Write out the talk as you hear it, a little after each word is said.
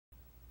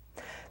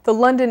The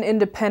London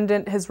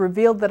Independent has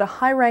revealed that a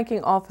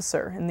high-ranking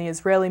officer in the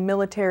Israeli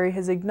military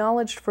has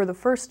acknowledged for the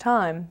first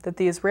time that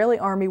the Israeli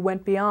army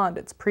went beyond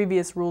its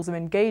previous rules of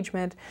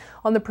engagement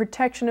on the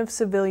protection of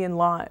civilian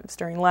lives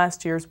during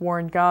last year's war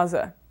in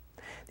Gaza.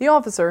 The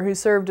officer, who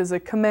served as a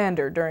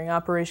commander during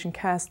Operation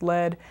Cast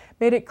Lead,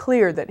 made it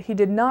clear that he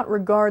did not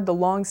regard the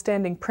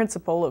long-standing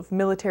principle of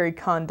military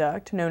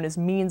conduct known as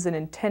means and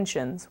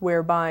intentions,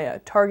 whereby a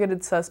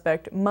targeted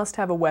suspect must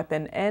have a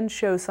weapon and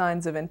show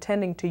signs of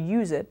intending to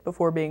use it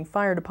before being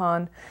fired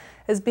upon,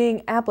 as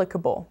being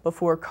applicable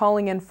before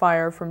calling in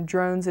fire from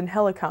drones and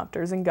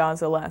helicopters in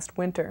Gaza last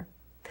winter.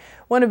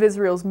 One of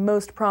Israel's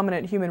most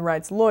prominent human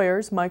rights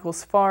lawyers, Michael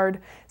Sfard,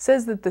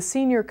 says that the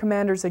senior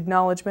commander's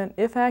acknowledgement,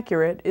 if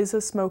accurate, is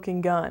a smoking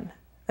gun.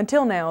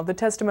 Until now, the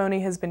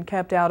testimony has been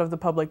kept out of the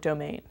public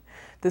domain.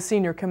 The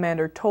senior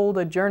commander told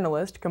a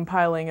journalist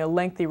compiling a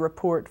lengthy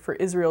report for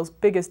Israel's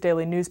biggest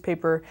daily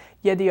newspaper,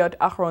 Yediot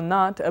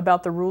Ahronot,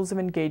 about the rules of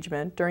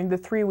engagement during the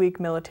 3-week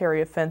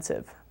military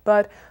offensive.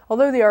 But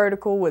although the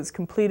article was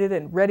completed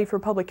and ready for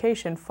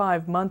publication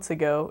 5 months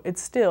ago, it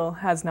still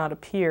has not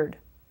appeared.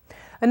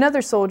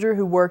 Another soldier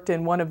who worked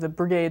in one of the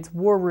brigade's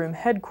war room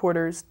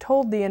headquarters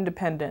told The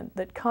Independent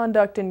that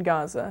conduct in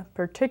Gaza,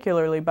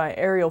 particularly by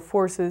aerial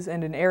forces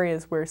and in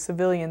areas where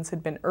civilians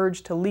had been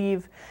urged to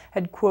leave,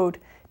 had, quote,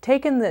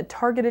 taken the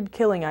targeted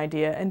killing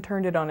idea and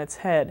turned it on its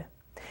head.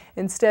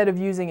 Instead of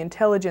using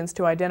intelligence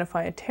to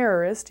identify a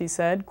terrorist, he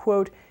said,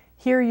 quote,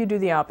 here you do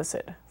the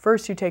opposite.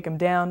 First you take him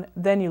down,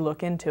 then you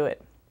look into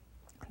it.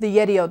 The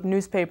Yediot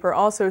newspaper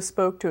also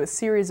spoke to a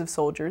series of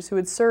soldiers who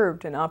had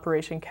served in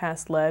Operation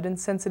Cast Lead in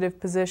sensitive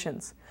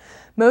positions.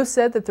 Most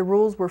said that the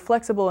rules were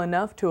flexible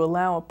enough to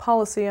allow a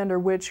policy under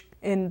which,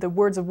 in the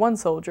words of one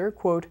soldier,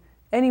 quote,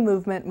 any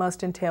movement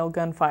must entail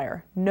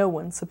gunfire. No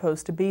one's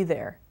supposed to be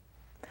there.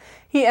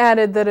 He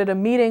added that at a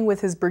meeting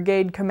with his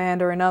brigade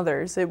commander and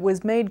others, it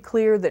was made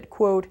clear that,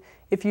 quote,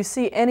 if you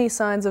see any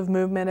signs of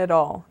movement at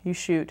all, you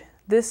shoot.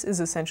 This is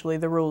essentially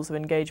the rules of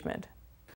engagement.